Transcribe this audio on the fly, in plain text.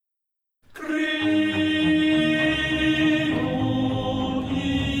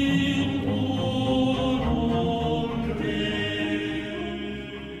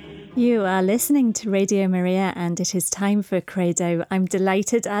are listening to Radio Maria, and it is time for CREDO. I'm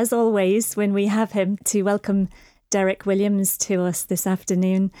delighted, as always, when we have him, to welcome Derek Williams to us this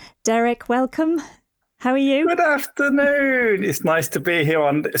afternoon. Derek, welcome. How are you? Good afternoon. It's nice to be here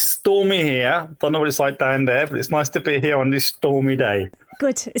on stormy here. Don't know what it's like down there, but it's nice to be here on this stormy day.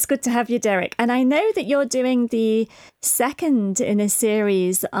 Good. It's good to have you, Derek. And I know that you're doing the second in a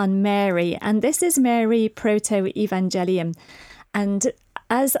series on Mary, and this is Mary Protoevangelium. And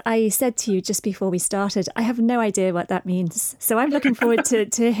as I said to you just before we started, I have no idea what that means. So I'm looking forward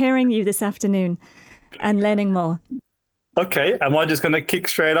to hearing you this afternoon and learning more. Okay, am I just going to kick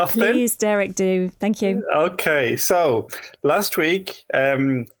straight off then? Please, Derek, do. Thank you. Okay, so last week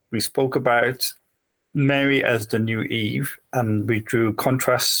we spoke about Mary as the new Eve, and we drew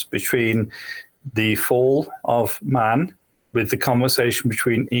contrasts between the fall of man with the conversation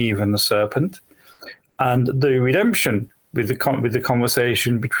between Eve and the serpent, and the redemption with the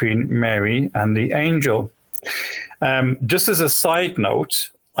conversation between Mary and the angel. Just as a side note,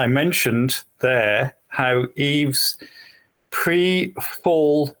 I mentioned there how Eve's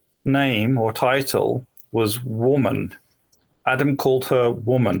pre-fall name or title was woman. Adam called her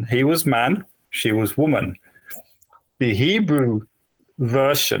woman. He was man, she was woman. The Hebrew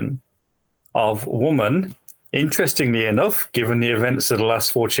version of woman, interestingly enough, given the events of the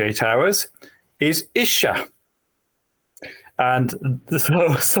last 48 hours, is Isha. And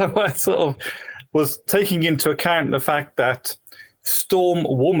so I sort of was taking into account the fact that Storm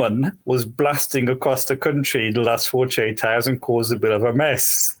Woman was blasting across the country in the last 48 hours and caused a bit of a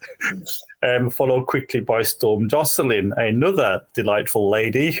mess. Followed quickly by Storm Jocelyn, another delightful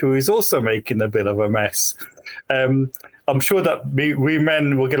lady who is also making a bit of a mess. I'm sure that we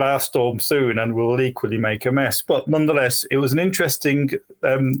men will get our storm soon and we will equally make a mess. But nonetheless, it was an interesting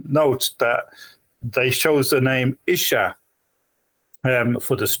note that they chose the name Isha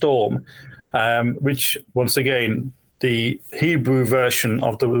for the storm, which once again, the Hebrew version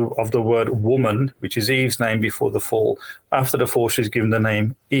of the word woman, which is Eve's name before the fall. After the fall, she's given the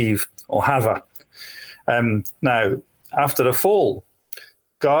name Eve or Hava. Now, after the fall,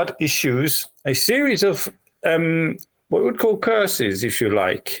 God issues a series of what we would call curses, if you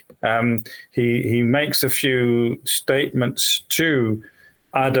like. He makes a few statements to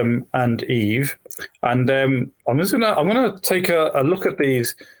Adam and Eve, and I'm gonna take a look at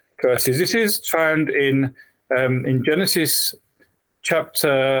these curses. This is found in Genesis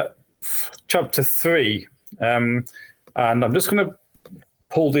chapter 3, and I'm just going to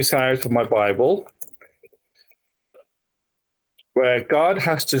pull this out of my Bible, where God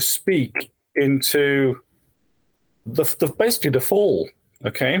has to speak into basically the fall.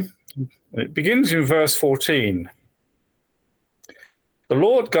 Okay, it begins in verse 14. The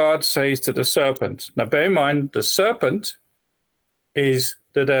Lord God says to the serpent. Now, bear in mind, the serpent is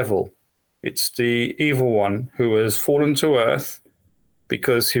the devil. It's the evil one who has fallen to earth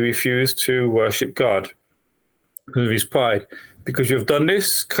because he refused to worship God because of his pride. Because you have done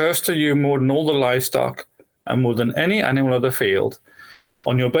this, cursed are you more than all the livestock and more than any animal of the field.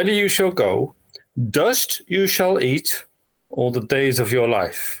 On your belly you shall go, dust you shall eat all the days of your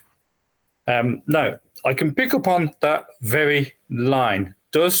life. Now, I can pick up on that very line.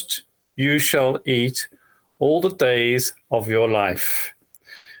 Dust you shall eat all the days of your life.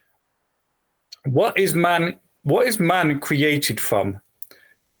 What is man created from?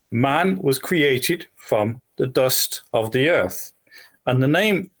 Man was created from the dust of the earth. And the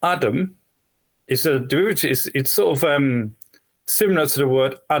name Adam is a derivative. It's sort of similar to the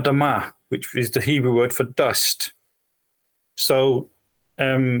word Adamah, which is the Hebrew word for dust. So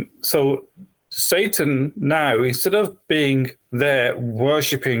Satan now, instead of being there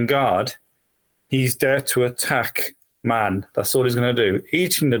worshipping God, he's there to attack man. That's all he's going to do,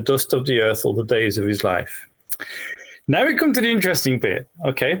 eating the dust of the earth all the days of his life. Now we come to the interesting bit,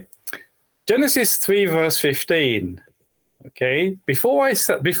 okay? Genesis 3 verse 15, okay? Before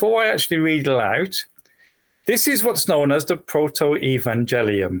I actually read it out, this is what's known as the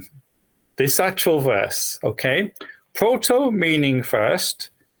Protoevangelium, this actual verse, okay? Proto meaning first,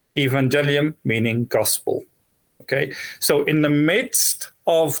 Evangelium meaning gospel, okay? So in the midst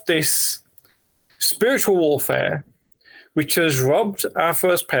of this spiritual warfare, which has robbed our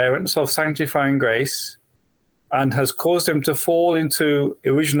first parents of sanctifying grace and has caused them to fall into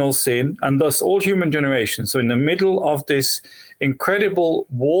original sin and thus all human generations. So in the middle of this incredible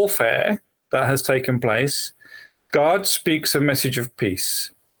warfare that has taken place, God speaks a message of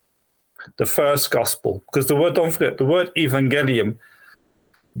peace, the first gospel. Because don't forget, the word evangelium,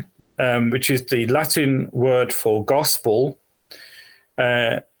 which is the Latin word for gospel,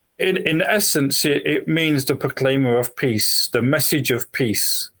 in essence, it means the proclaimer of peace, the message of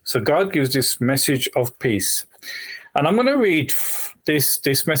peace. So God gives this message of peace. And I'm going to read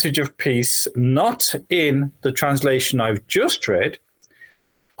this message of peace, not in the translation I've just read.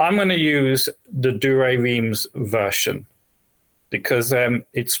 I'm going to use the Douay Rheims version because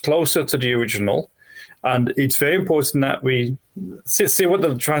it's closer to the original. And it's very important that we see what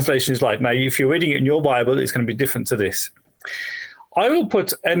the translation is like. Now, if you're reading it in your Bible, it's going to be different to this. I will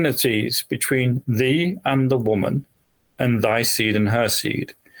put enmities between thee and the woman, and thy seed and her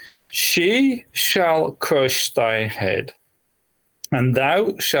seed. She shall crush thy head, and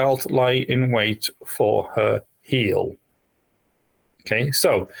thou shalt lie in wait for her heel. Okay,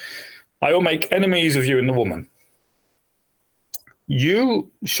 so I will make enemies of you and the woman.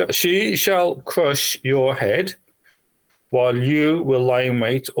 She shall crush your head, while you will lie in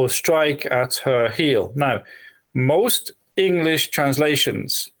wait or strike at her heel. Now, most English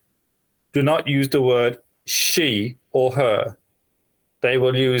translations do not use the word she or her. They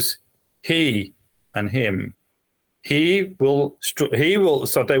will use he and him. He will.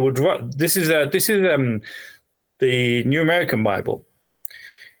 So they would. This is the New American Bible.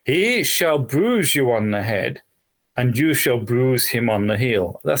 He shall bruise you on the head, and you shall bruise him on the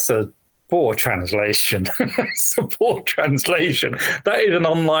heel. That's a poor translation. It's a poor translation. That is an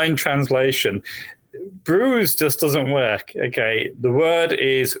online translation. Bruise just doesn't work. Okay, the word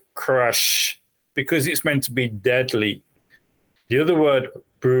is crush because it's meant to be deadly. The other word,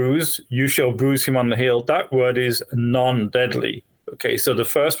 bruise, you shall bruise him on the heel. That word is non-deadly. Okay, so the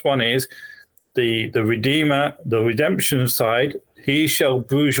first one is the Redeemer, the redemption side. He shall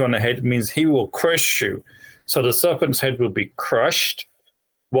bruise you on the head means he will crush you. So the serpent's head will be crushed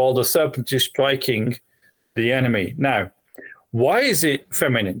while the serpent is striking the enemy. Now, why is it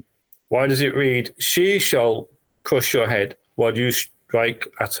feminine? Why does it read, she shall crush your head while you strike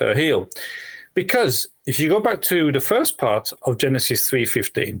at her heel? Because if you go back to the first part of Genesis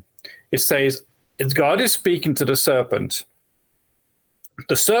 3:15, it says, God is speaking to the serpent.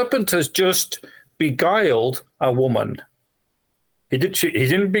 The serpent has just beguiled a woman. He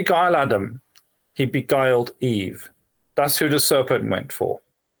didn't beguile Adam. He beguiled Eve. That's who the serpent went for.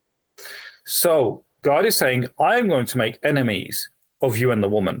 So God is saying, I'm going to make enemies of you and the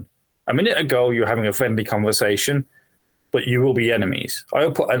woman. A minute ago, you're having a friendly conversation, but you will be enemies. I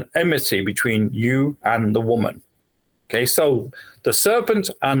will put an enmity between you and the woman. Okay, so the serpent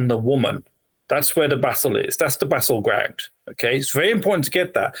and the woman, that's where the battle is. That's the battleground. Okay, it's very important to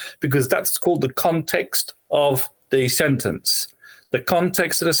get that because that's called the context of the sentence. The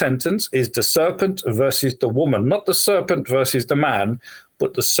context of the sentence is the serpent versus the woman, not the serpent versus the man,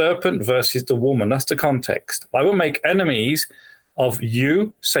 but the serpent versus the woman. That's the context. I will make enemies of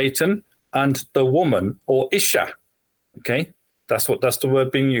you, Satan, and the woman, or Isha. Okay, that's the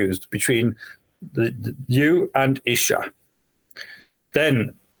word being used between the you and Isha.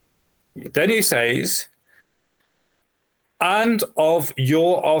 Then he says, and of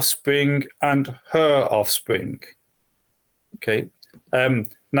your offspring and her offspring. Okay.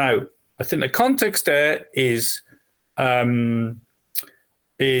 Now, I think the context there is plural.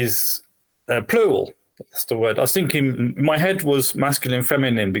 That's the word. I was thinking my head was masculine,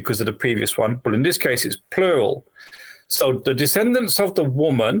 feminine because of the previous one, but in this case, it's plural. So the descendants of the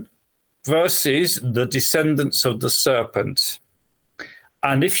woman versus the descendants of the serpent.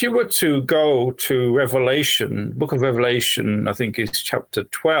 And if you were to go to Revelation, book of Revelation, I think it's chapter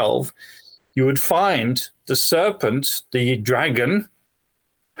 12, you would find the serpent, the dragon,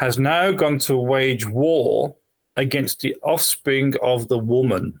 has now gone to wage war against the offspring of the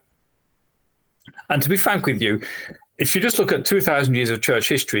woman. And to be frank with you, if you just look at 2,000 years of church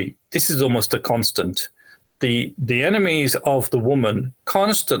history, this is almost a constant. The enemies of the woman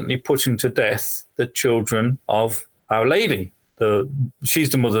constantly putting to death the children of Our Lady.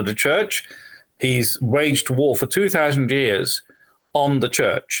 She's the mother of the church. He's waged war for 2,000 years on the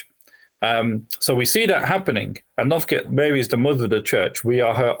church. So we see that happening. And not forget, Mary is the mother of the church. We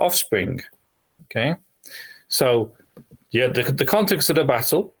are her offspring. Okay? So, yeah, the context of the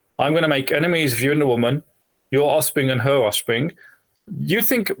battle, I'm going to make enemies of you and the woman, your offspring and her offspring. You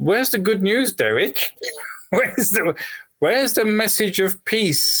think, where's the good news, Derek? Where's the message of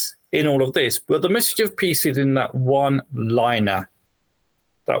peace in all of this? Well, the message of peace is in that one-liner.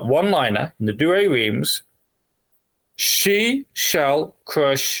 That one-liner in the Douay Rheims, she shall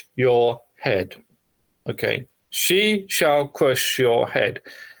crush your head. Okay, she shall crush your head.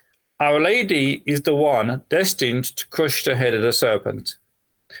 Our Lady is the one destined to crush the head of the serpent.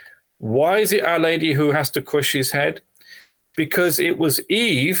 Why is it Our Lady who has to crush his head? Because it was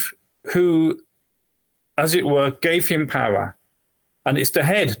Eve who, as it were, gave him power. And it's the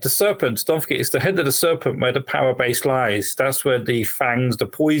head, the serpent. Don't forget, it's the head of the serpent where the power base lies. That's where the fangs, the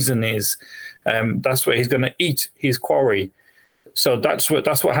poison is. That's where he's going to eat his quarry. So that's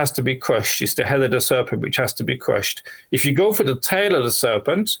what has to be crushed. It's the head of the serpent which has to be crushed. If you go for the tail of the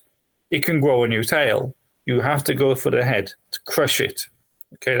serpent, it can grow a new tail. You have to go for the head to crush it.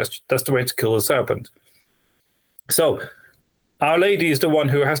 Okay, that's the way to kill the serpent. So Our Lady is the one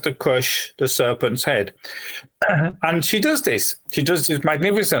who has to crush the serpent's head. And she does this. She does this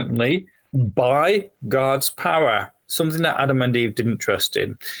magnificently by God's power, something that Adam and Eve didn't trust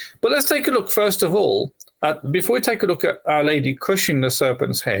in. But let's take a look, first of all, before we take a look at Our Lady crushing the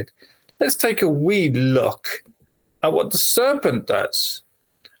serpent's head, let's take a wee look at what the serpent does.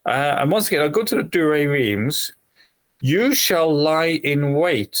 And once again, I'll go to the Dure Reims. You shall lie in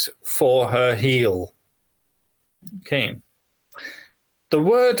wait for her heel. Okay. The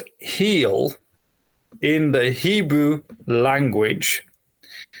word heel in the Hebrew language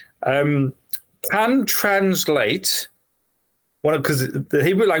can translate, because the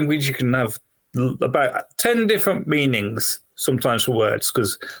Hebrew language, you can have about 10 different meanings sometimes for words,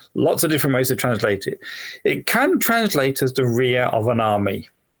 because lots of different ways to translate it. It can translate as the rear of an army.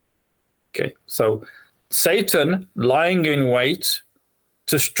 Okay, so Satan lying in wait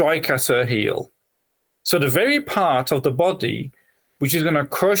to strike at her heel. So the very part of the body which is going to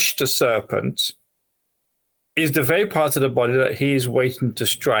crush the serpent is the very part of the body that he is waiting to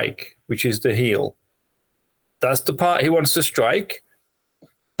strike, which is the heel. That's the part he wants to strike.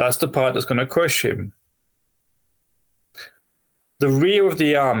 That's the part that's going to crush him. The rear of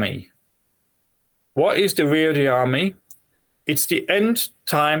the army. What is the rear of the army? It's the end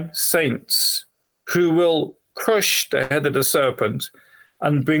time saints who will crush the head of the serpent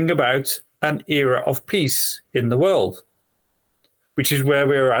and bring about an era of peace in the world, which is where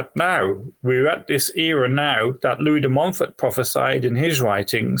we're at now. We're at this era now that Louis de Montfort prophesied in his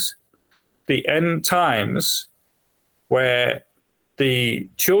writings, the end times, where the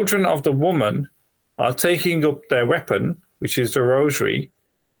children of the woman are taking up their weapon, which is the rosary,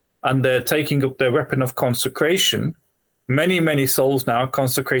 and they're taking up their weapon of consecration. Many, many souls now are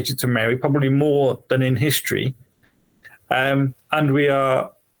consecrated to Mary, probably more than in history. And we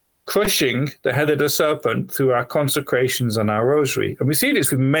are crushing the head of the serpent through our consecrations and our rosary. And we see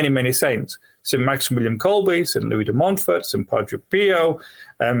this with many, many saints. St. Maximilian Kolbe, St. Louis de Montfort, St. Padre Pio,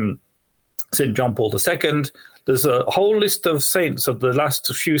 St. John Paul II. There's a whole list of saints of the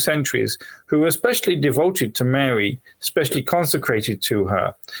last few centuries who were especially devoted to Mary, especially consecrated to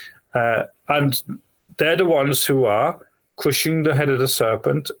her. And they're the ones who are crushing the head of the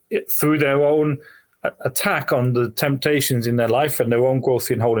serpent through their own attack on the temptations in their life and their own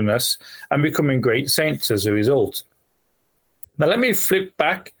growth in holiness, and becoming great saints as a result. Now, let me flip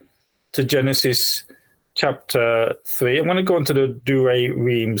back to Genesis chapter 3. I'm going to go into the Dure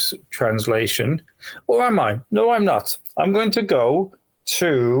Reims translation. Or am I? No, I'm not. I'm going to go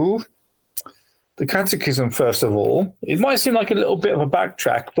to the Catechism first of all. It might seem like a little bit of a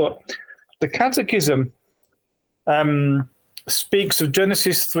backtrack, but the Catechism speaks of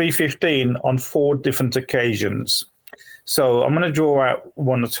Genesis 3:15 on 4 different occasions. So I'm going to draw out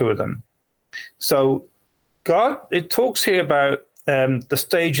 1 or 2 of them. So it talks here about the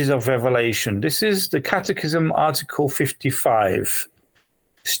stages of revelation. This is the Catechism, Article 55,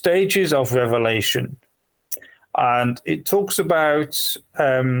 stages of revelation. And it talks about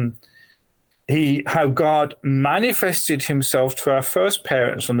how God manifested himself to our first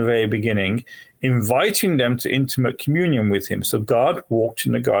parents from the very beginning, inviting them to intimate communion with him. So God walked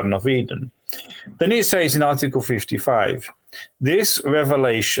in the Garden of Eden. Then it says in Article 55, this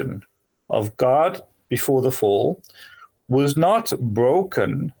revelation of God before the fall was not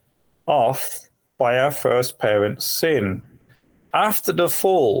broken off by our first parents' sin. After the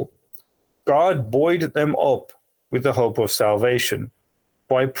fall, God buoyed them up with the hope of salvation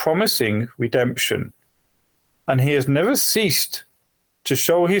by promising redemption. And he has never ceased to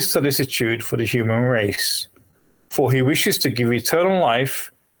show his solicitude for the human race, for he wishes to give eternal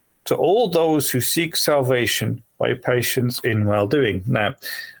life to all those who seek salvation by patience in well-doing. Now,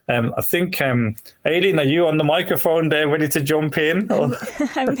 I think, Aileen, are you on the microphone there ready to jump in?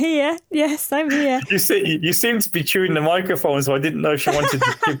 I'm here. Yes, I'm here. You seem to be chewing the microphone, so I didn't know if you wanted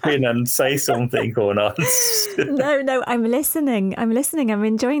to chip in and say something or not. No, I'm listening. I'm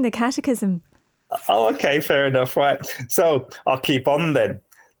enjoying the catechism. Oh, okay, fair enough. Right. So I'll keep on then.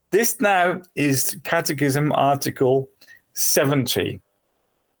 This now is Catechism Article 70.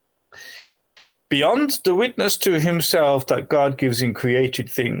 Beyond the witness to himself that God gives in created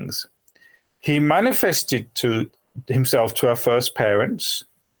things, he manifested to himself to our first parents,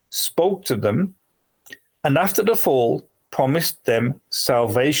 spoke to them, and after the fall, promised them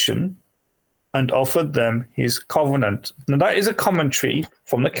salvation and offered them his covenant. Now, that is a commentary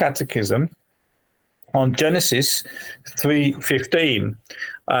from the Catechism on Genesis 3:15,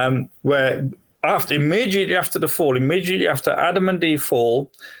 where immediately after the fall, immediately after Adam and Eve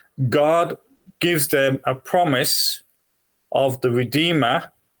fall, God gives them a promise of the Redeemer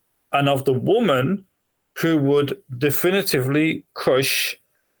and of the woman who would definitively crush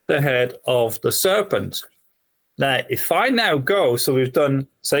the head of the serpent. Now, if I now go, so we've done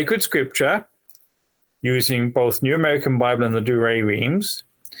sacred scripture using both New American Bible and the Douay Rheims.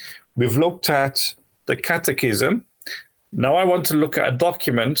 We've looked at the Catechism. Now I want to look at a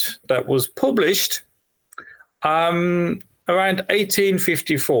document that was published around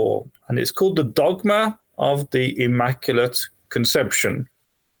 1854, and it's called the Dogma of the Immaculate Conception.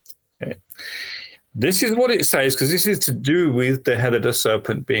 Okay. This is what it says, because this is to do with the head of the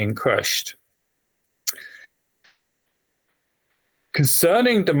serpent being crushed.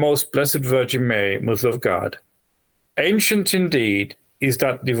 Concerning the most blessed Virgin Mary, Mother of God, ancient indeed is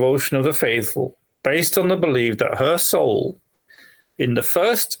that devotion of the faithful, based on the belief that her soul, in the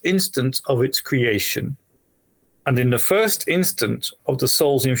first instant of its creation, and in the first instant of the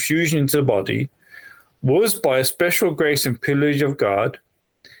soul's infusion into the body, was by a special grace and privilege of God,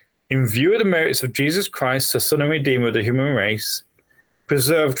 in view of the merits of Jesus Christ, the Son and Redeemer of the human race,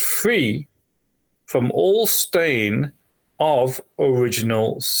 preserved free from all stain of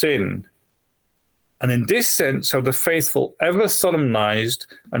original sin. And in this sense have the faithful ever solemnized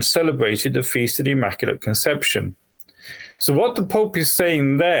and celebrated the Feast of the Immaculate Conception. So what the Pope is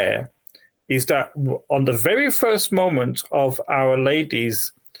saying there is that on the very first moment of Our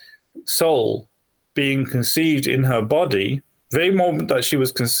Lady's soul being conceived in her body, very moment that she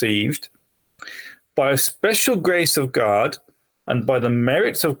was conceived, by a special grace of God and by the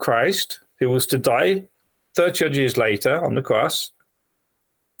merits of Christ, who was to die 30 odd years later on the cross,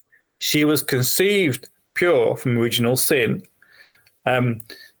 she was conceived pure from original sin. Now,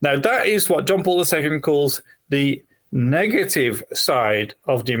 that is what John Paul II calls the negative side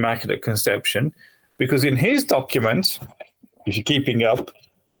of the Immaculate Conception, because in his document, if you're keeping up,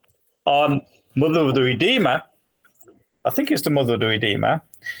 on Mother of the Redeemer, I think it's the Mother of the Redeemer,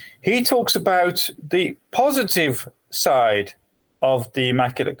 he talks about the positive side of the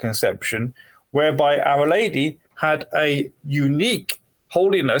Immaculate Conception, whereby Our Lady had a unique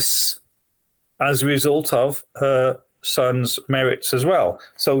holiness as a result of her son's merits as well.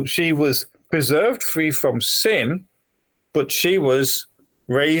 So she was preserved free from sin, but she was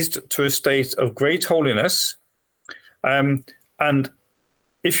raised to a state of great holiness, and,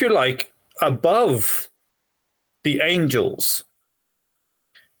 if you like, above the angels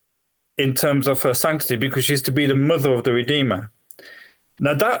in terms of her sanctity, because she's to be the mother of the Redeemer.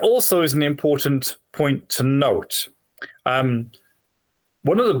 Now, that also is an important point to note.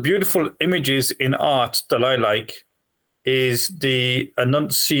 One of the beautiful images in art that I like is the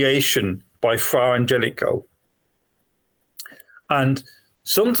Annunciation by Fra Angelico. And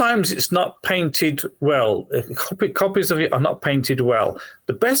sometimes it's not painted well. Copies of it are not painted well.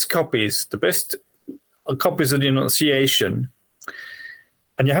 The best copies of the Annunciation,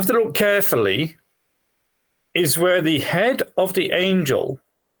 and you have to look carefully, is where the head of the angel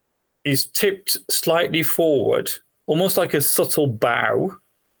is tipped slightly forward, almost like a subtle bow,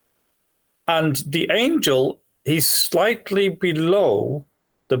 and the angel is slightly below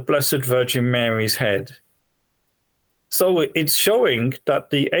the Blessed Virgin Mary's head. So it's showing that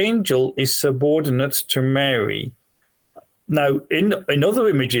the angel is subordinate to Mary. Now, in other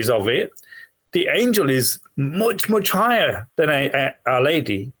images of it, the angel is much, much higher than Our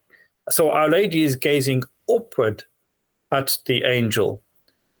Lady. So Our Lady is gazing upward at the angel.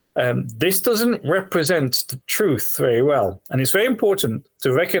 This doesn't represent the truth very well. And it's very important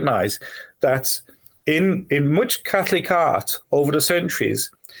to recognize that in much Catholic art over the centuries,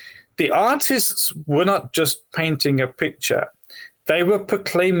 the artists were not just painting a picture. They were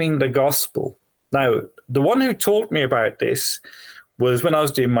proclaiming the gospel. Now, the one who taught me about this was when I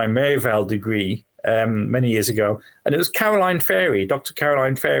was doing my Maryvale degree many years ago, and it was Caroline Ferry, Dr.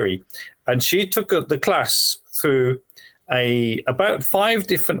 Caroline Ferry, and she took the class through about 5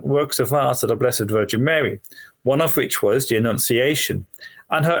 different works of art of the Blessed Virgin Mary, one of which was the Annunciation.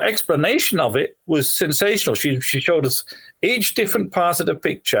 And her explanation of it was sensational. She showed us each different part of the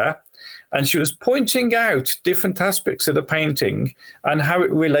picture, and she was pointing out different aspects of the painting and how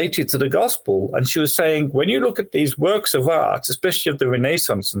it related to the gospel. And she was saying, when you look at these works of art, especially of the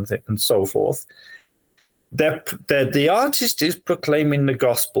Renaissance and so forth, the artist is proclaiming the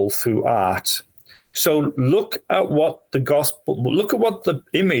gospel through art. So look at what the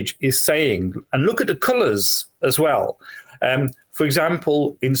image is saying, and look at the colors as well. For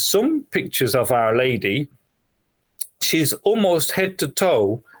example, in some pictures of Our Lady, she's almost head to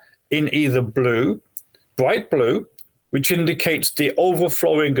toe in either blue, bright blue, which indicates the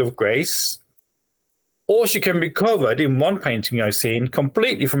overflowing of grace, or she can be covered, in one painting I've seen,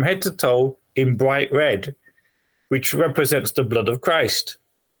 completely from head to toe in bright red, which represents the blood of Christ.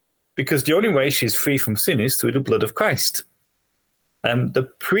 Because the only way she's free from sin is through the blood of Christ. And the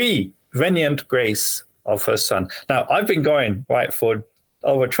prevenient grace of her Son. Now, I've been going for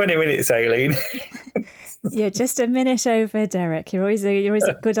over 20 minutes, Aileen. You're just a minute over, Derek. You're always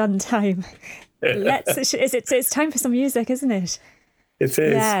good on time. It's time for some music, isn't it? It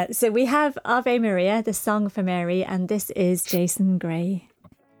is. Yeah, so we have Ave Maria, the song for Mary, and this is Jason Gray.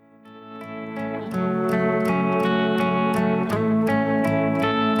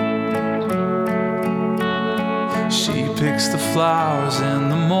 She picks the flowers in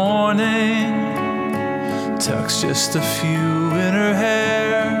the morning, tucks just a few in her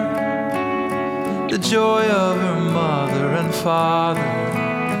hair, the joy of her mother and father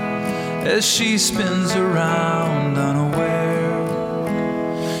as she spins around unaware.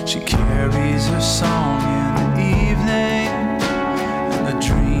 She carries her song in the evening and the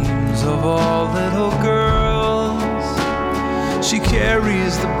dreams of all little girls. She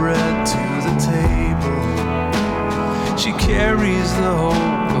carries the bread to the table. She carries the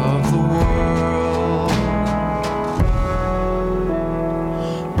hope of the world.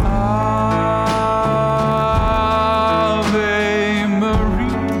 Ave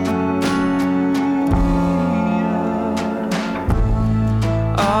Maria,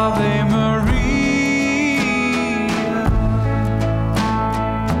 Ave Maria.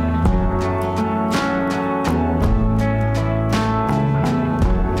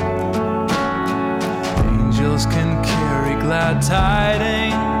 Angels can carry glad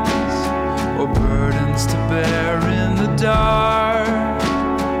tidings or burdens to bear in the dark.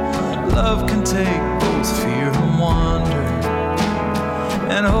 Love can take both fear and wonder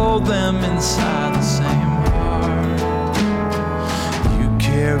and hold them inside the same heart. You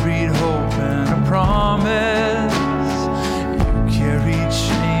carried hope and a promise. You carried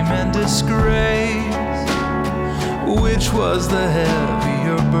shame and disgrace. Which was the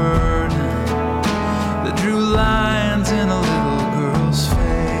heavier burden that drew lines in a little girl's face?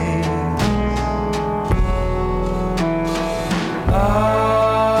 Ave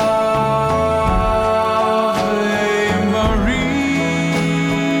Maria,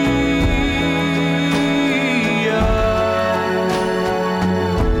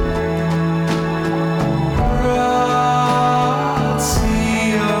 gratia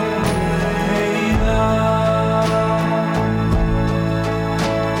plena,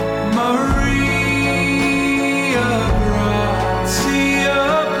 Maria, gratia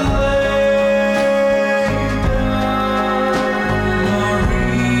plena,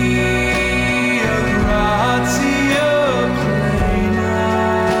 Maria, gratia plena.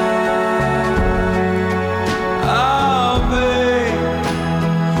 Ave,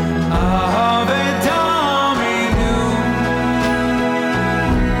 Ave Dominus,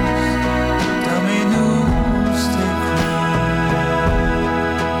 Dominus tecum,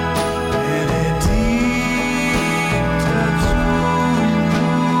 benedicta tu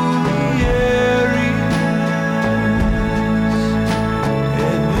mulieribus,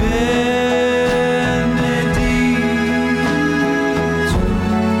 et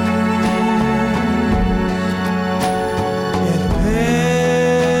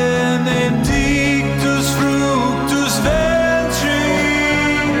benedictus fructus ventris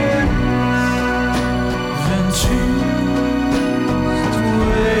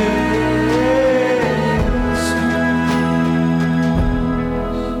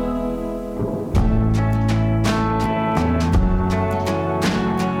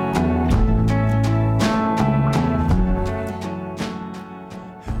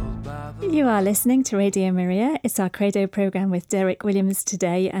You are listening to Radio Maria. It's our Credo programme with Derek Williams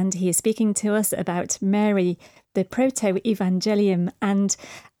today, and he is speaking to us about Mary, the Protoevangelium. And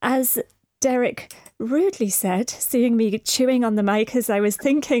as Derek rudely said, seeing me chewing on the mic as I was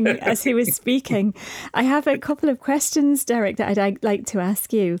thinking as he was speaking, I have a couple of questions, Derek, that I'd like to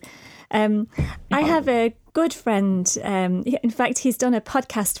ask you. I have a good friend. In fact, he's done a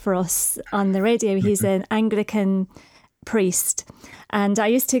podcast for us on the radio. He's an Anglican priest. And I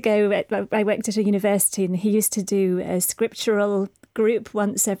used to go, I worked at a university, and he used to do a scriptural group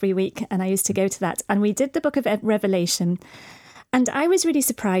once every week. And I used to go to that. And we did the book of Revelation. And I was really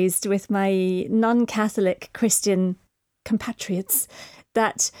surprised with my non-Catholic Christian compatriots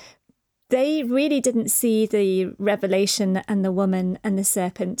that they really didn't see the revelation and the woman and the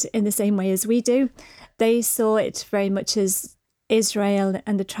serpent in the same way as we do. They saw it very much as Israel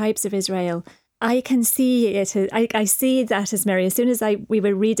and the tribes of Israel. I can see it. I see that as Mary. As soon as we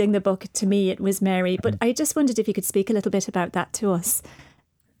were reading the book, to me, it was Mary. But I just wondered if you could speak a little bit about that to us.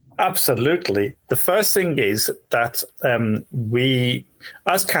 Absolutely. The first thing is that we,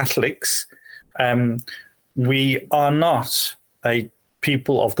 as Catholics, we are not a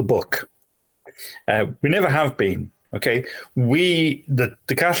people of the book. We never have been. Okay, the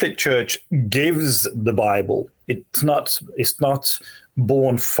Catholic Church gives the Bible. It's not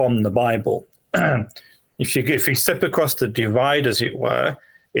born from the Bible. If you step across the divide, as it were,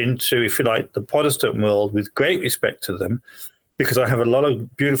 into, if you like, the Protestant world, with great respect to them, because I have a lot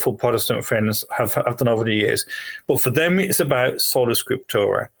of beautiful Protestant friends have done over the years. But for them, it's about sola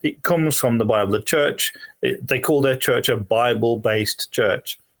scriptura. It comes from the Bible. The church, they call their church a Bible-based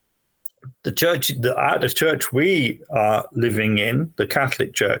church. The church we are living in, the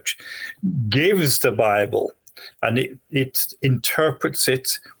Catholic Church, gives the Bible, and it interprets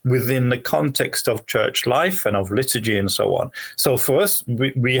it within the context of church life and of liturgy and so on. So for us,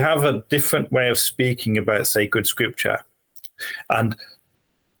 we have a different way of speaking about sacred scripture. And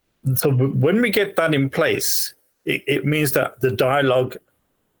so when we get that in place, it means that the dialogue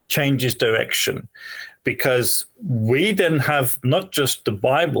changes direction, because we then have not just the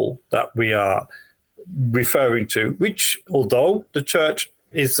Bible that we are referring to, which, although the church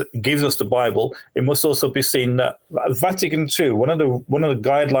gives us the Bible, it must also be seen that Vatican II, one of the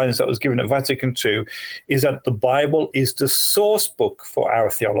guidelines that was given at Vatican II, is that the Bible is the source book for our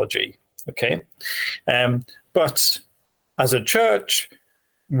theology. Okay, but as a church,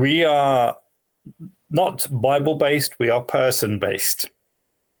 we are not Bible-based, we are person-based.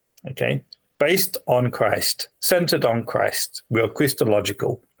 Okay, based on Christ, centered on Christ. We are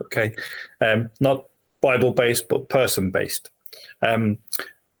Christological. Okay, not Bible-based, but person-based.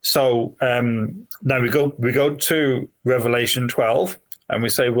 So now we go to Revelation 12, and we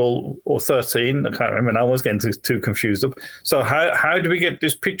say, well, or 13. I can't remember. I was getting too confused up. So how do we get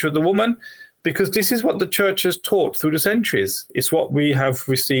this picture of the woman? Because this is what the church has taught through the centuries. It's what we have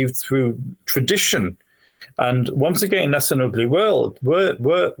received through tradition. And once again, that's an ugly word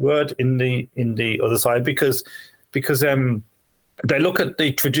in the other side, because they look at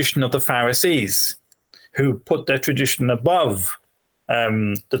the tradition of the Pharisees, who put their tradition above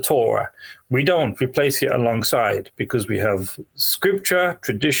the Torah. We don't. We place it alongside, because we have scripture,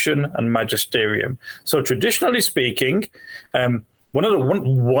 tradition, and magisterium. So traditionally speaking, one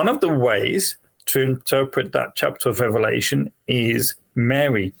of the ways to interpret that chapter of Revelation is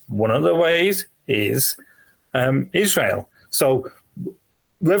Mary. One of the ways is Israel. So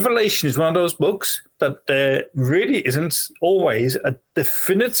Revelation is one of those books that there really isn't always a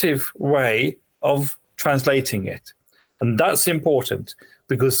definitive way of translating it. And that's important,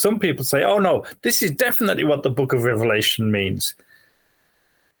 because some people say, oh no, this is definitely what the book of Revelation means.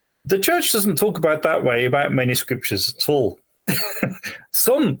 The church doesn't talk about that way about many scriptures at all.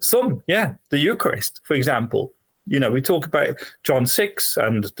 Some, yeah, the Eucharist, for example. We talk about John 6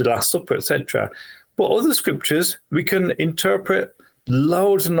 and the Last Supper, etc. But other scriptures, we can interpret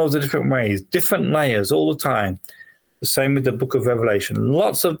loads and loads of different ways, different layers all the time. The same with the book of Revelation,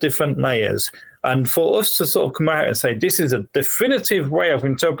 lots of different layers. And for us to sort of come out and say, this is a definitive way of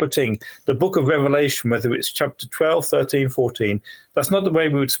interpreting the book of Revelation, whether it's chapter 12, 13, 14, that's not the way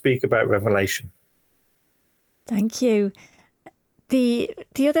we would speak about Revelation. Thank you. The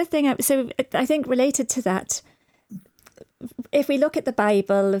other thing, so I think related to that, if we look at the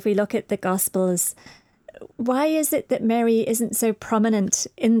Bible, if we look at the Gospels, why is it that Mary isn't so prominent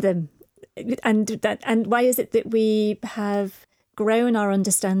in them? And why is it that we have grown our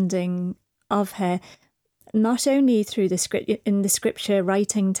understanding of her, not only through the scripture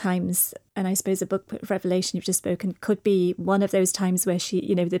writing times, and I suppose the book of Revelation you've just spoken could be one of those times where she,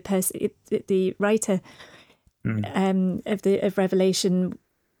 the writer of Revelation,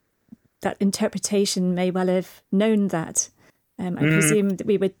 that interpretation may well have known that. I presume that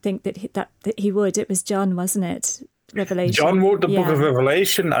we would think that he would. It was John, wasn't it? Revelation. John wrote the book of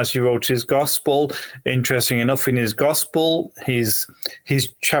Revelation as he wrote his gospel. Interesting enough, in his gospel, his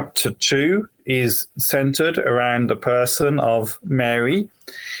chapter 2 is centered around the person of Mary.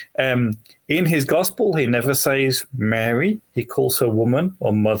 In his gospel, he never says Mary. He calls her woman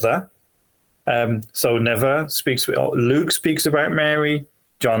or mother. So never speaks. Luke speaks about Mary.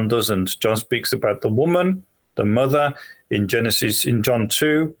 John doesn't. John speaks about the woman, the mother, in John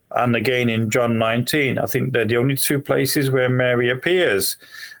 2, and again in John 19. I think they're the only two places where Mary appears.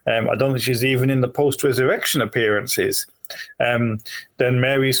 I don't think she's even in the post-resurrection appearances. Then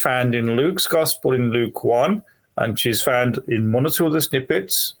Mary's found in Luke's Gospel in Luke 1, and she's found in one or two other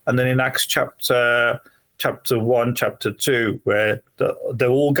snippets, and then in Acts chapter 1, chapter 2, where they're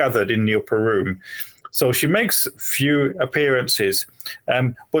all gathered in the upper room. So she makes few appearances,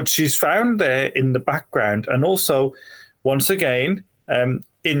 but she's found there in the background, and also, once again,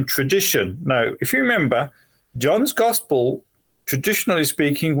 in tradition. Now, if you remember, John's Gospel, traditionally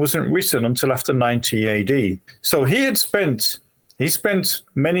speaking, wasn't written until after 90 AD. So he spent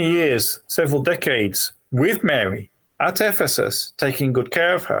many years, several decades, with Mary at Ephesus, taking good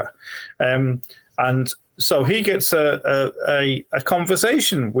care of her. And so he gets a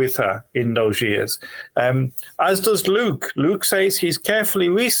conversation with her in those years, as does Luke. Luke says he's carefully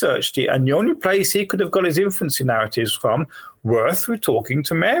researched it, and the only place he could have got his infancy narratives from were through talking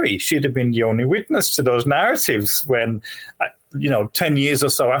to Mary. She'd have been the only witness to those narratives when, 10 years or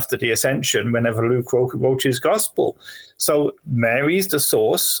so after the Ascension, whenever Luke wrote his Gospel. So Mary's the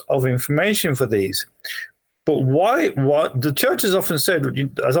source of information for these. But why? What the church has often said,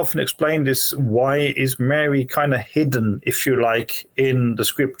 has often explained this, why is Mary kind of hidden, if you like, in the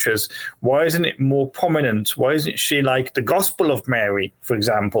scriptures? Why isn't it more prominent? Why isn't she like the Gospel of Mary, for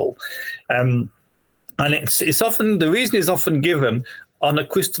example? And it's often, the reason is often given on a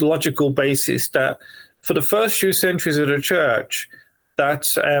Christological basis, that for the first few centuries of the church, that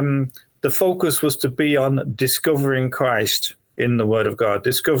the focus was to be on discovering Christ in the Word of God,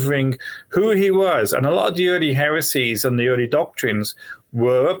 discovering who he was. And a lot of the early heresies and the early doctrines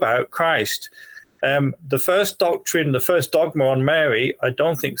were about Christ. The first doctrine, the first dogma on Mary, I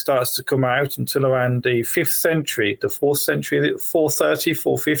don't think starts to come out until around the 5th century, the 4th century, 430,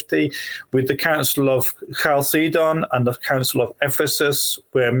 450, with the Council of Chalcedon and the Council of Ephesus,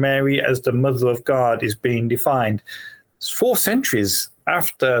 where Mary as the Mother of God is being defined. It's 4 centuries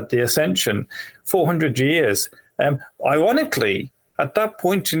after the Ascension, 400 years. Ironically, at that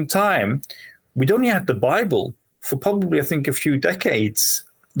point in time, we'd only had the Bible for probably, I think, a few decades.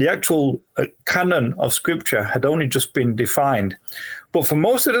 The actual canon of Scripture had only just been defined. But for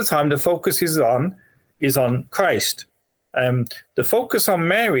most of the time, the focus is on Christ. The focus on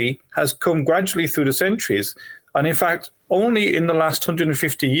Mary has come gradually through the centuries. And in fact, only in the last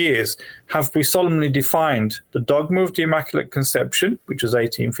 150 years have we solemnly defined the dogma of the Immaculate Conception, which was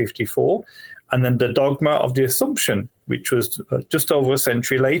 1854, and then the dogma of the Assumption, which was just over a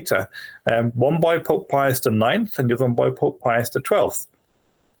century later, one by Pope Pius IX and the other one by Pope Pius XII.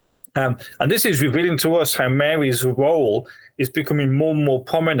 And this is revealing to us how Mary's role is becoming more and more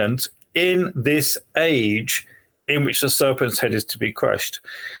prominent in this age in which the serpent's head is to be crushed.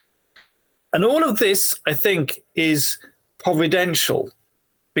 And all of this, I think, is providential,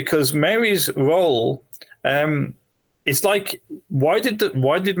 because Mary's role, it's like, why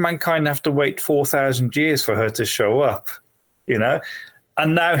did mankind have to wait 4,000 years for her to show up?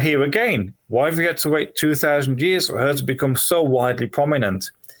 And now here again, why have we had to wait 2,000 years for her to become so widely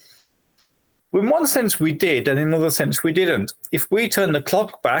prominent? In one sense we did, and in another sense we didn't. If we turn the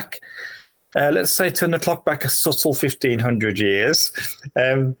clock back, let's say turn the clock back a subtle 1,500 years,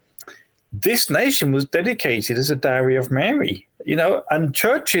 this nation was dedicated as a dowry of Mary, and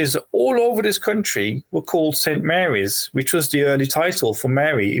churches all over this country were called St. Mary's, which was the early title for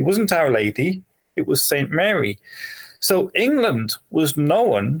Mary. It wasn't Our Lady, it was St. Mary. So England was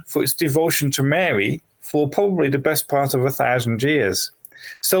known for its devotion to Mary for probably the best part of 1,000 years.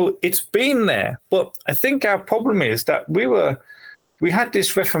 So it's been there. But I think our problem is that we had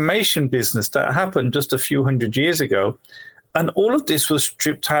this Reformation business that happened just a few hundred years ago, and all of this was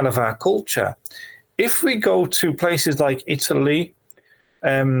stripped out of our culture. If we go to places like Italy,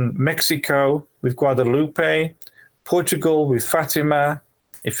 Mexico with Guadalupe, Portugal with Fatima,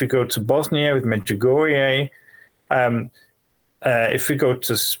 if we go to Bosnia with Medjugorje, if we go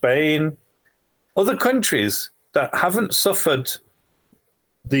to Spain, other countries that haven't suffered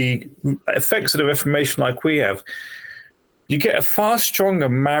the effects of the Reformation like we have, you get a far stronger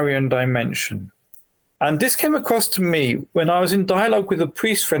Marian dimension. And this came across to me when I was in dialogue with a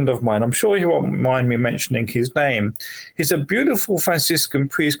priest friend of mine. I'm sure he won't mind me mentioning his name. He's a beautiful Franciscan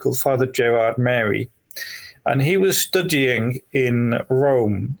priest called Father Gerard Mary. And he was studying in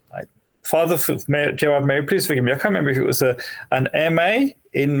Rome. Father Gerard Mary, please forgive me, I can't remember if it was an MA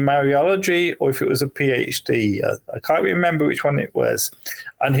in Mariology or if it was a PhD. I can't remember which one it was.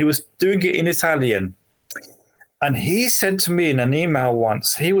 And he was doing it in Italian. And he said to me in an email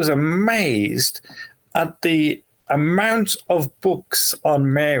once, he was amazed at the amount of books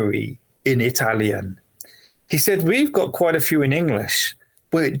on Mary in Italian. He said, we've got quite a few in English,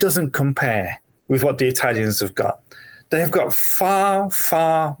 but it doesn't compare with what the Italians have got. they've got far,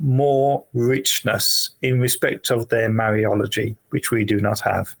 far more richness in respect of their Mariology, which we do not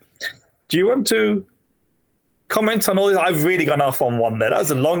have. Do you want to comment on all this? I've really gone off on one there. That was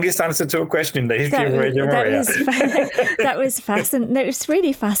the longest answer to a question in the history of Radio Maria. That was fascinating. No, it was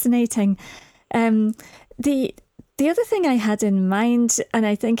really fascinating. The other thing I had in mind, and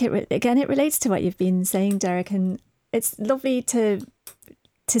I think it relates to what you've been saying, Derek, and it's lovely to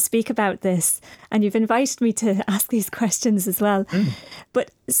speak about this, and you've invited me to ask these questions as well.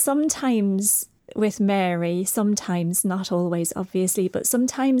 But sometimes with Mary, sometimes, not always, obviously, but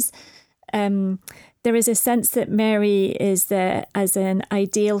sometimes there is a sense that Mary is there as an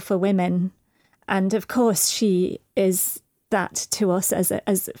ideal for women. And of course, she is that to us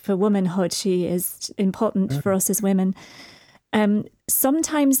as for womanhood. She is important for us as women.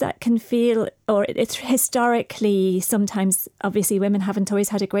 Sometimes that can feel, or it's historically, sometimes obviously women haven't always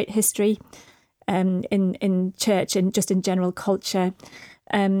had a great history in church and just in general culture.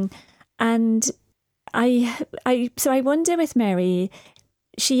 And I wonder with Mary,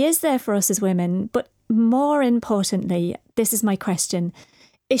 she is there for us as women, but more importantly, this is my question,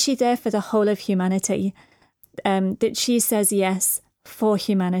 is she there for the whole of humanity? That she says yes for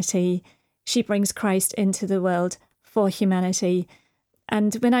humanity. She brings Christ into the world for humanity.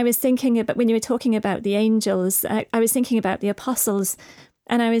 And when I was thinking about, when you were talking about the angels, I was thinking about the apostles,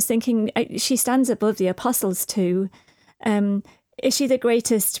 and I was thinking she stands above the apostles too. Is she the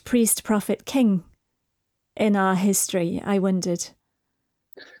greatest priest, prophet, king in our history? I wondered.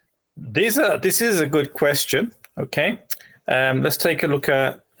 This is a good question. Okay, let's take a look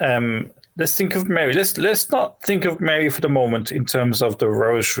at. Let's think of Mary. Let's not think of Mary for the moment in terms of the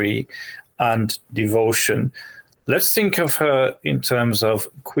rosary and devotion. Let's think of her in terms of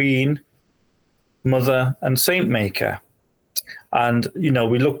Queen, Mother, and Saint Maker. And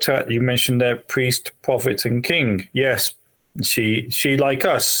we looked at. You mentioned there, priest, prophet, and king. Yes, she like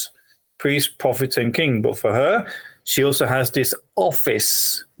us, priest, prophet, and king. But for her, she also has this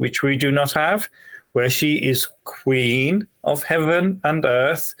office, which we do not have, where she is Queen of heaven and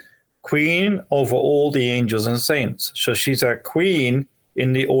earth, Queen over all the angels and saints. So she's a queen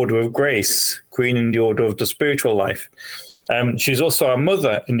in the order of grace, queen in the order of the spiritual life. She's also a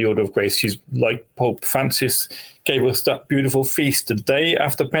mother in the order of grace. She's like Pope Francis gave us that beautiful feast the day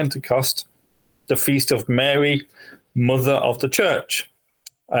after Pentecost, the feast of Mary, Mother of the Church.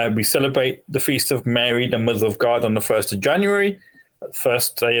 We celebrate the feast of Mary, the Mother of God, on the 1st of January,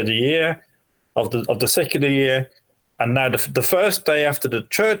 first day of the year, of the secular year. And now the first day after the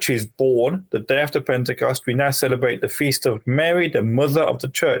church is born, the day after Pentecost, we now celebrate the feast of Mary, the Mother of the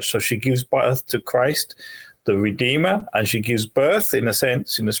Church. So she gives birth to Christ, the Redeemer, and she gives birth, in a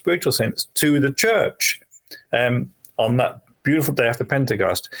sense, in a spiritual sense, to the church on that beautiful day after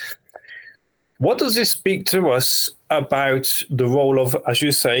Pentecost. What does this speak to us about the role of, as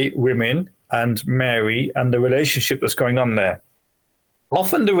you say, women and Mary and the relationship that's going on there?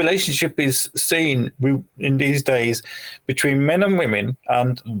 Often the relationship is seen in these days between men and women,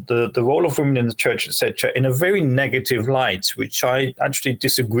 and the role of women in the church, etc., in a very negative light, which I actually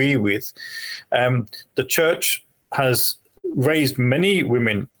disagree with. The church has raised many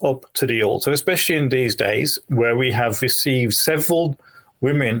women up to the altar, especially in these days where we have received several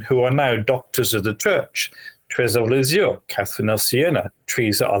women who are now doctors of the church. Teresa of Lisieux, Catherine of Siena,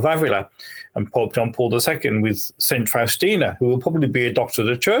 Teresa of Avila, and Pope John Paul II with Saint Faustina, who will probably be a doctor of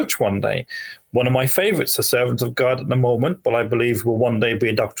the church one day. One of my favorites, a servant of God at the moment, but I believe will one day be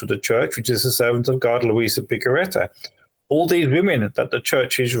a doctor of the church, which is a servant of God, Luisa Picaretta. All these women that the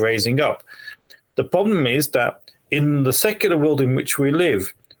church is raising up. The problem is that in the secular world in which we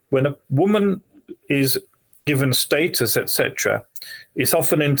live, when a woman is given status, etc., it's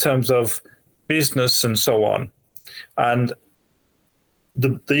often in terms of business and so on. And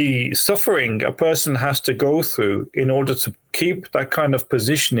the suffering a person has to go through in order to keep that kind of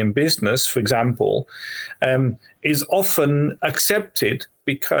position in business, for example, is often accepted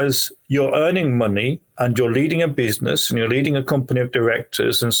because you're earning money and you're leading a business and you're leading a company of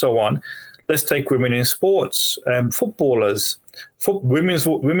directors and so on. Let's take women in sports, footballers.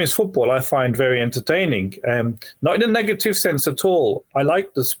 Women's football I find very entertaining, not in a negative sense at all. I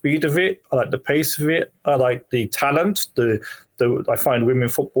like the speed of it. I like the pace of it. I like the talent. I find women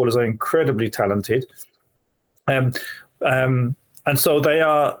footballers are incredibly talented. And so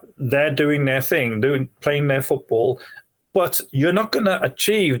they're doing their thing, playing their football. But you're not going to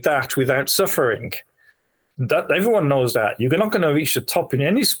achieve that without suffering. That everyone knows that. You're not going to reach the top in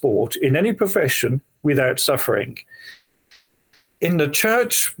any sport, in any profession, without suffering. In the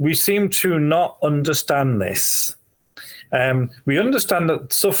church, we seem to not understand this. We understand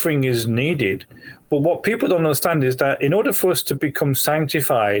that suffering is needed, but what people don't understand is that in order for us to become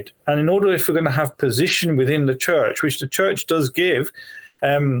sanctified, and in order if we're going to have position within the church, which the church does give,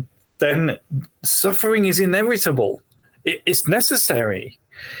 then suffering is inevitable. It's necessary.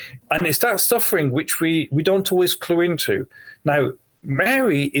 And it's that suffering which we don't always clue into. Now,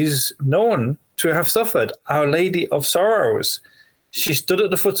 Mary is known to have suffered, Our Lady of Sorrows. She stood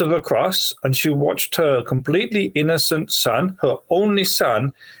at the foot of a cross and she watched her completely innocent son, her only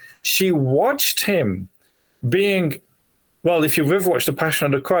son. She watched him being, well, if you've ever watched The Passion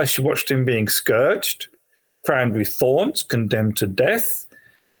of the Christ, she watched him being scourged, crowned with thorns, condemned to death.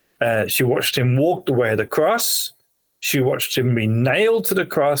 She watched him walk the way of the cross. She watched him be nailed to the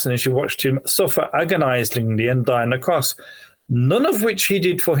cross, and then she watched him suffer agonizingly and die on the cross. None of which he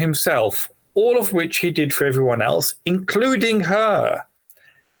did for himself, all of which he did for everyone else, including her.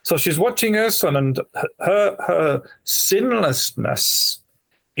 So she's watching her son, and her sinlessness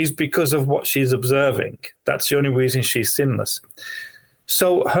is because of what she's observing. That's the only reason she's sinless.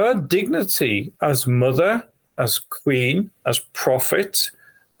 So her dignity as mother, as queen, as prophet,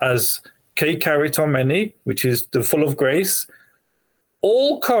 as Ke Karitomeni, which is the full of grace,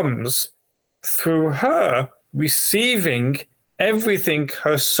 all comes through her receiving everything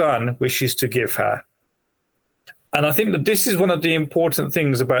her son wishes to give her. And I think that this is one of the important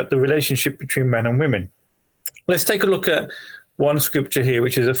things about the relationship between men and women. Let's take a look at one scripture here,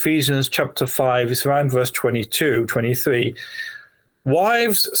 which is Ephesians chapter 5. It's around verse 22, 23.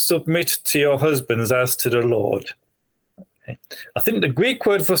 Wives, submit to your husbands as to the Lord. I think the Greek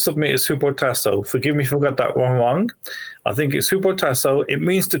word for submit is hupotasso. Forgive me if I got that one wrong. I think it's hupotasso. It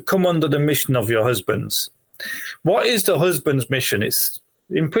means to come under the mission of your husbands. What is the husband's mission? It's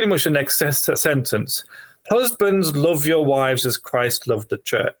in pretty much the next sentence. Husbands, love your wives as Christ loved the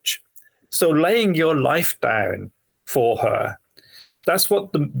church. So laying your life down for her. That's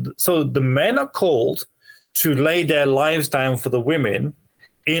what the men are called to lay their lives down for the women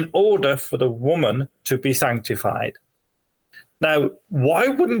in order for the woman to be sanctified. Now, why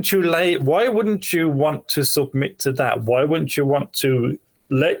wouldn't you want to submit to that? Why wouldn't you want to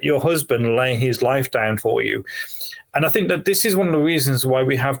let your husband lay his life down for you? And I think that this is one of the reasons why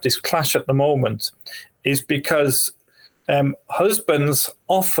we have this clash at the moment, is because husbands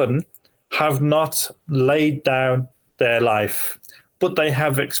often have not laid down their life, but they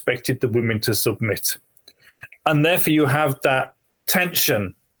have expected the women to submit. And therefore you have that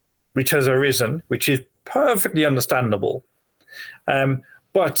tension which has arisen, which is perfectly understandable.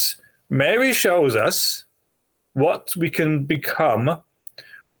 But Mary shows us what we can become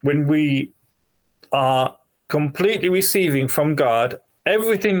when we are completely receiving from God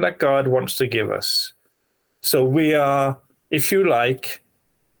everything that God wants to give us. So we are, if you like,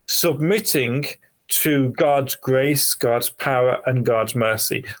 submitting to God's grace, God's power, and God's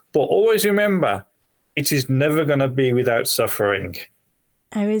mercy. But always remember, it is never going to be without suffering.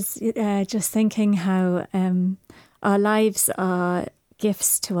 I was just thinking how our lives are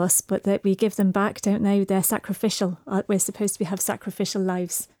gifts to us, but that we give them back, don't they? They're sacrificial. We're supposed to have sacrificial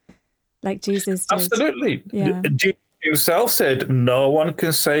lives like Jesus did. Absolutely. Yeah. Jesus himself said, no one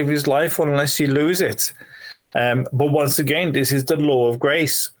can save his life unless he lose it. But once again, this is the law of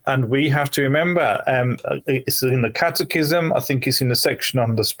grace. And we have to remember, it's in the catechism, I think it's in the section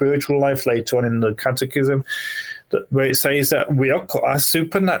on the spiritual life later on in the catechism, where it says that we are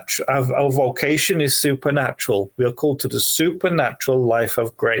supernatural. Our vocation is supernatural. We are called to the supernatural life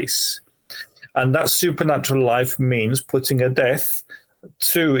of grace, and that supernatural life means putting a death,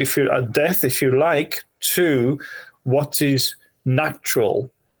 if you like, to what is natural,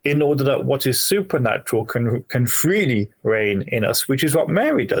 in order that what is supernatural can freely reign in us, which is what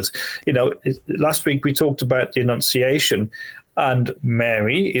Mary does. You know, last week we talked about the Annunciation, and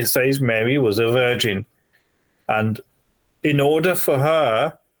Mary. It says Mary was a virgin. And in order for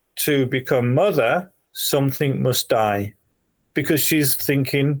her to become mother, something must die, because she's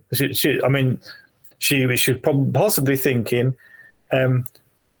thinking, she should possibly thinking,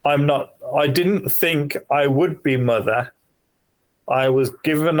 I didn't think I would be mother. I was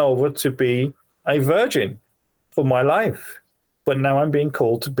given over to be a virgin for my life, but now I'm being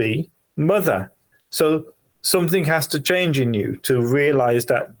called to be mother. So something has to change in you to realize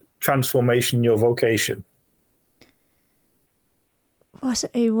that transformation in your vocation. What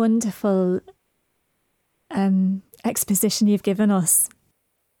a wonderful exposition you've given us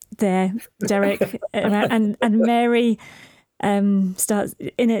there, Derek. and Mary starts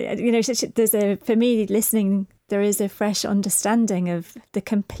in it. For me listening, there is a fresh understanding of the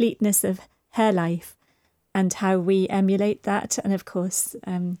completeness of her life and how we emulate that. And of course,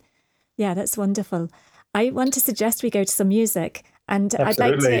 that's wonderful. I want to suggest we go to some music, and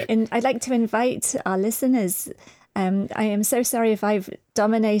Absolutely. I'd like to invite our listeners. I am so sorry if I've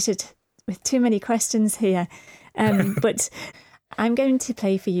dominated with too many questions here, but I'm going to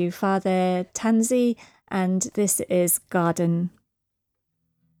play for you Father Tansy, and this is Garden.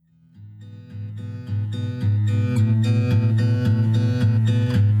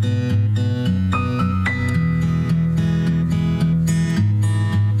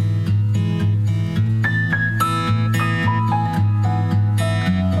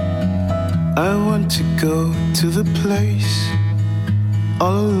 I want to go to the place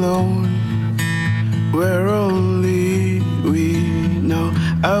all alone where only we know.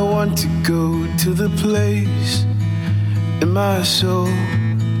 I want to go to the place in my soul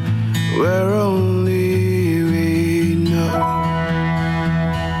where only we know.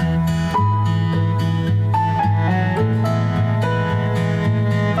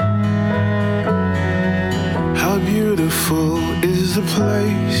 How beautiful is the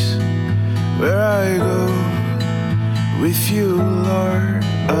place where I go with you, Lord,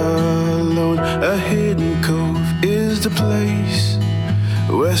 alone. A hidden cove is the place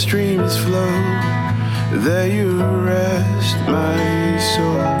where streams flow. There you rest my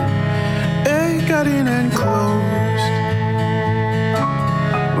soul. A garden enclosed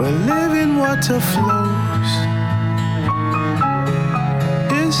where living water flows.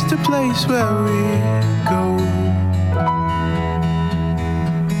 It's the place where we go.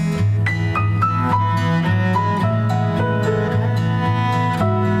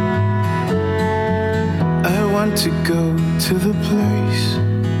 I want to go to the place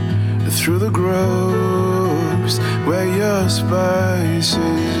through the groves where your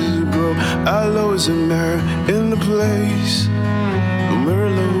spices grow. Aloes and myrrh in the place we're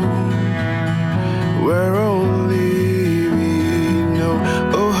alone, where only we know.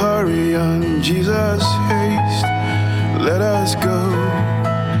 Oh, hurry on, Jesus, haste. Let us go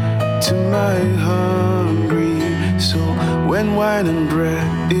to my hungry soul. When wine and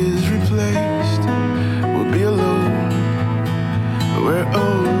bread is replaced, we'll be alone, where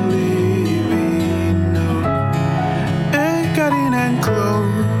only we know. A garden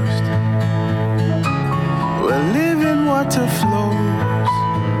enclosed where living water flows.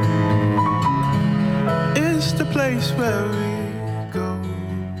 It's the place where we go.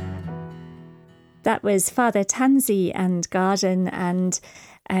 That was Father Tansy and Garden. And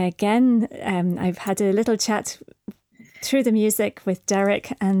again, I've had a little chat through the music with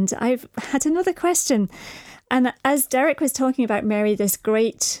Derek, and I've had another question. And as Derek was talking about Mary, this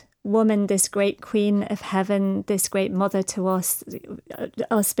great woman, this great Queen of Heaven, this great mother to us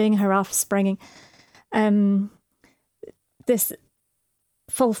being her offspring, this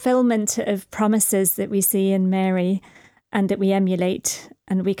fulfillment of promises that we see in Mary and that we emulate,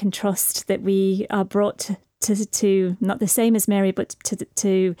 and we can trust that we are brought to not the same as Mary, but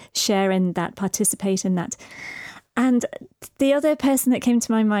to share in that, participate in that. And the other person that came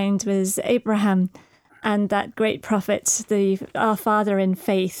to my mind was Abraham and that great prophet, our father in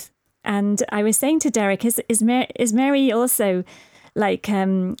faith. And I was saying to Derek, is Mary also like,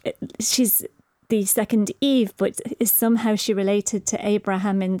 she's the second Eve, but is somehow she related to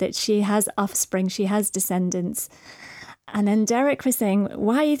Abraham in that she has offspring, she has descendants? And then Derek was saying,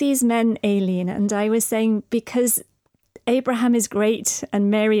 why are these men alien? And I was saying, because Abraham is great and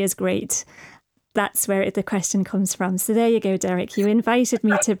Mary is great. That's where the question comes from. So there you go, Derek. You invited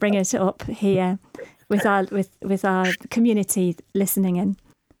me to bring it up here with our community listening in.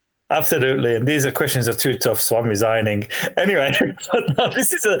 Absolutely, and these are questions are too tough, so I'm resigning. Anyway,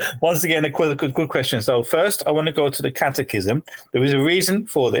 this is once again a good question. So first, I want to go to the Catechism. There is a reason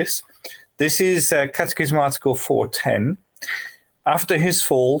for this. This is Catechism Article 410. After his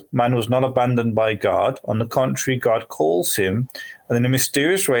fall, man was not abandoned by God. On the contrary, God calls him, and in a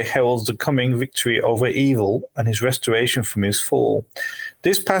mysterious way heralds the coming victory over evil and his restoration from his fall.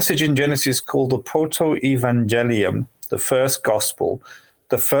 This passage in Genesis is called the Protoevangelium, the first gospel,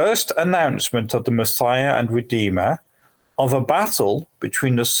 the first announcement of the Messiah and Redeemer, of a battle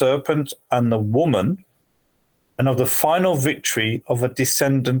between the serpent and the woman, and of the final victory of a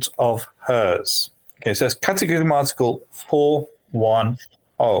descendant of hers. Okay, so that's Catechism Article 410.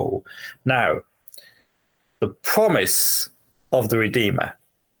 Now, the promise of the Redeemer.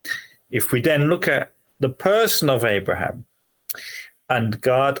 If we then look at the person of Abraham, and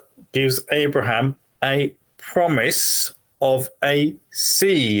God gives Abraham a promise of a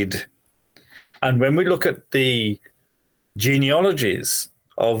seed. And when we look at the genealogies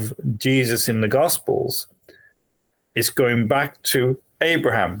of Jesus in the Gospels, it's going back to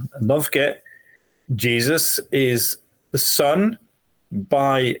Abraham. And don't forget, Jesus is the son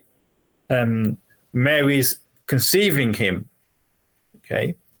by Mary's conceiving him.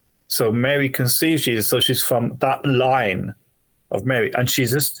 Okay, so Mary conceives Jesus, so she's from that line of Mary, and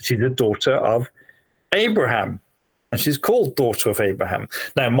she's a daughter of Abraham, and she's called daughter of Abraham.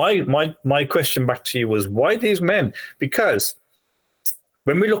 Now, my question back to you was, why these men? Because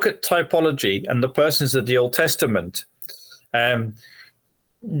when we look at typology and the persons of the Old Testament,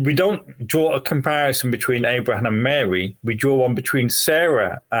 we don't draw a comparison between Abraham and Mary. We draw one between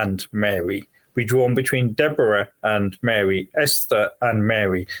Sarah and Mary. We draw one between Deborah and Mary, Esther and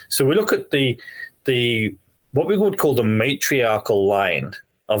Mary. So we look at the what we would call the matriarchal line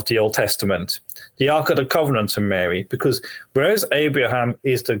of the Old Testament, the Ark of the Covenant of Mary, because whereas Abraham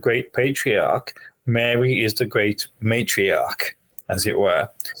is the great patriarch, Mary is the great matriarch, as it were.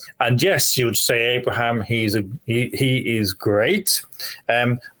 And yes, you would say Abraham, he is great,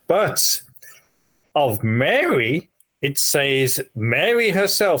 but of Mary, it says Mary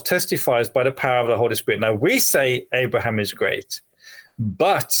herself testifies by the power of the Holy Spirit. Now, we say Abraham is great,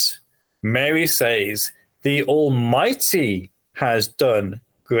 but Mary says the Almighty has done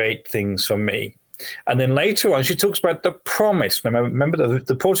great things for me. And then later on, she talks about the promise. Remember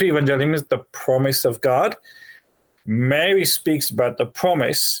the Protoevangelium is the promise of God. Mary speaks about the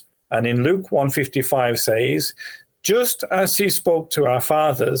promise, and in Luke 1:55 says, just as he spoke to our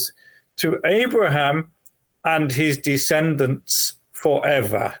fathers, to Abraham and his descendants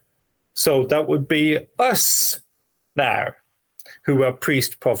forever. So that would be us now, who are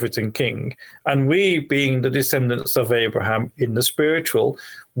priest, prophet, and king. And we, being the descendants of Abraham in the spiritual,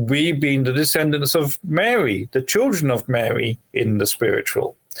 we being the descendants of Mary, the children of Mary in the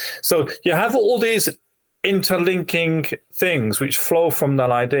spiritual. So you have all these interlinking things which flow from that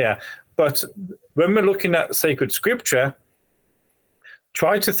idea. But when we're looking at sacred scripture,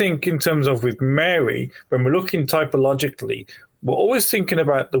 try to think in terms of with Mary, when we're looking typologically, we're always thinking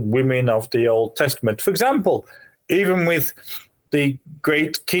about the women of the Old Testament. For example, even with the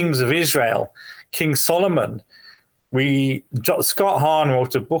great kings of Israel, King Solomon, Scott Hahn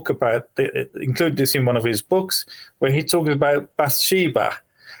wrote a book about, include this in one of his books, where he talks about Bathsheba,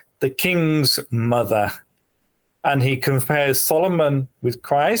 the king's mother. And he compares Solomon with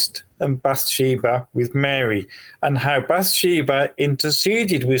Christ and Bathsheba with Mary, and how Bathsheba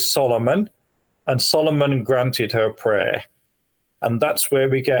interceded with Solomon, and Solomon granted her prayer. And that's where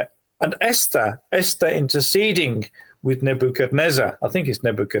we get, and Esther interceding with Nebuchadnezzar, I think it's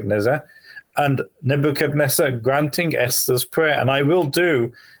Nebuchadnezzar, and Nebuchadnezzar granting Esther's prayer. And I will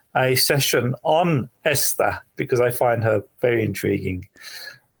do a session on Esther because I find her very intriguing.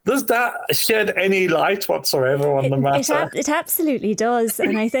 Does that shed any light whatsoever on the matter? It absolutely does,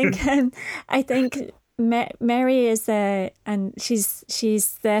 and I think Mary is there, and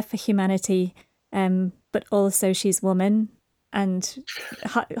she's there for humanity, but also she's woman, and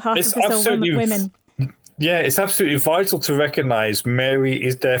half of us are women. Yeah, it's absolutely vital to recognize Mary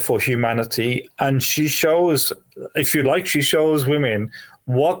is there for humanity, and she shows, if you like, she shows women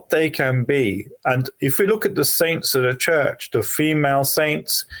what they can be. And if we look at the saints of the church, the female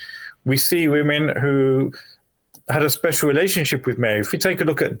saints, we see women who had a special relationship with Mary. If we take a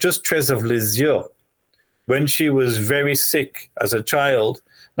look at just Therese of Lisieux, when she was very sick as a child.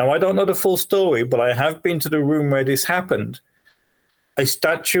 Now, I don't know the full story, but I have been to the room where this happened. A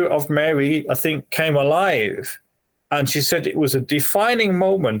statue of Mary, I think, came alive. And she said it was a defining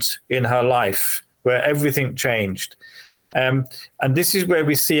moment in her life where everything changed. And this is where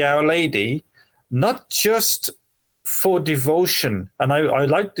we see Our Lady, not just for devotion. And I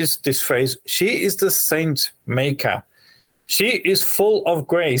like this phrase, she is the saint maker. She is full of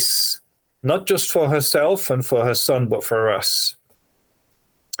grace, not just for herself and for her son, but for us.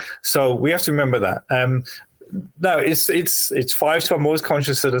 So we have to remember that. No, it's 5, so I'm always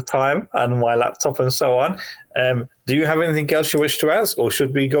conscious of the time and my laptop and so on. Do you have anything else you wish to ask, or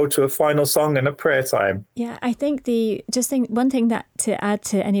should we go to a final song and a prayer time? Yeah, I think one thing that to add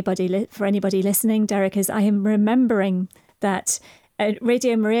to anybody listening, Derek, is I am remembering that at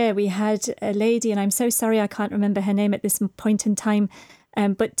Radio Maria we had a lady, and I'm so sorry I can't remember her name at this point in time,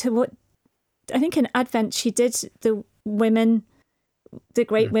 but I think in Advent she did the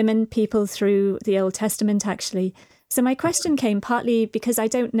great women people through the Old Testament, actually. So my question came partly because I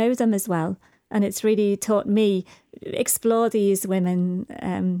don't know them as well, and it's really taught me explore these women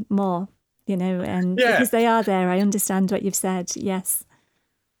more, and because they are there. I understand what you've said.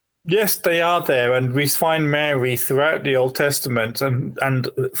 Yes, they are there, and we find Mary throughout the Old Testament and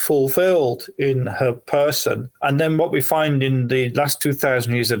fulfilled in her person. And then what we find in the last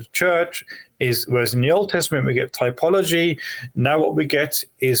 2,000 years of the church is, whereas in the Old Testament we get typology, now what we get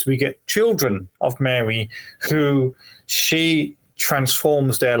children of Mary who she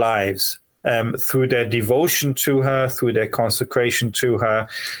transforms their lives. through their devotion to her, through their consecration to her.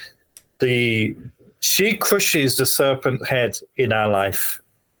 She crushes the serpent head in our life,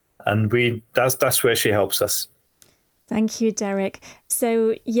 and that's where she helps us. Thank you, Derek.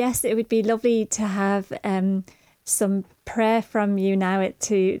 So yes, it would be lovely to have some prayer from you now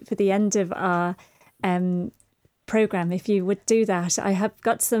for the end of our program. If you would do that, I have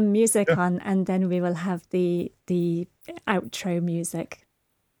got some music on, and then we will have the outro music.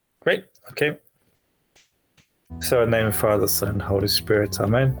 Great. Okay. So in the name of Father, Son, Holy Spirit.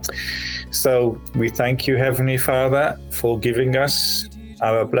 Amen. So we thank you, Heavenly Father, for giving us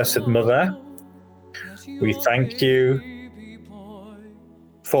our Blessed Mother. We thank you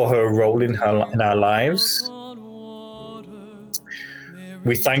for her role in our lives.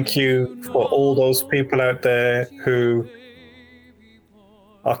 We thank you for all those people out there who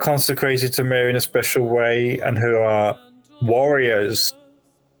are consecrated to Mary in a special way and who are warriors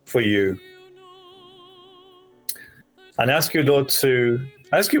for you. And ask you, Lord,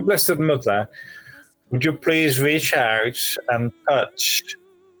 ask you, Blessed Mother, would you please reach out and touch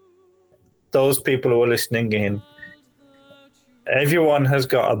those people who are listening in? Everyone has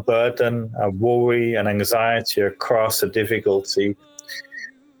got a burden, a worry, an anxiety, a cross, a difficulty.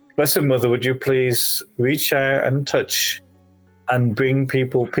 Blessed Mother, would you please reach out and touch and bring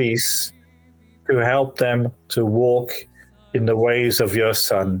people peace to help them to walk in the ways of your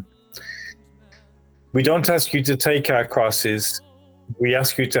Son. We don't ask you to take our crosses. We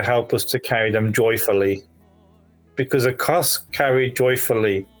ask you to help us to carry them joyfully, because a cross carried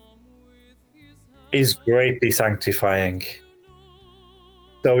joyfully is greatly sanctifying.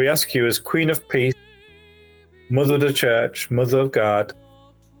 So we ask you, as Queen of Peace, Mother of the Church, Mother of God,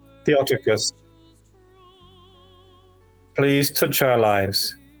 Theotokos, please touch our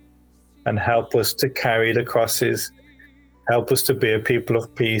lives and help us to carry the crosses. Help us to be a people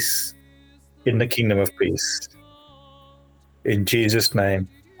of peace in the kingdom of peace. In Jesus' name,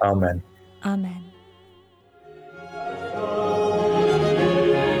 amen. Amen.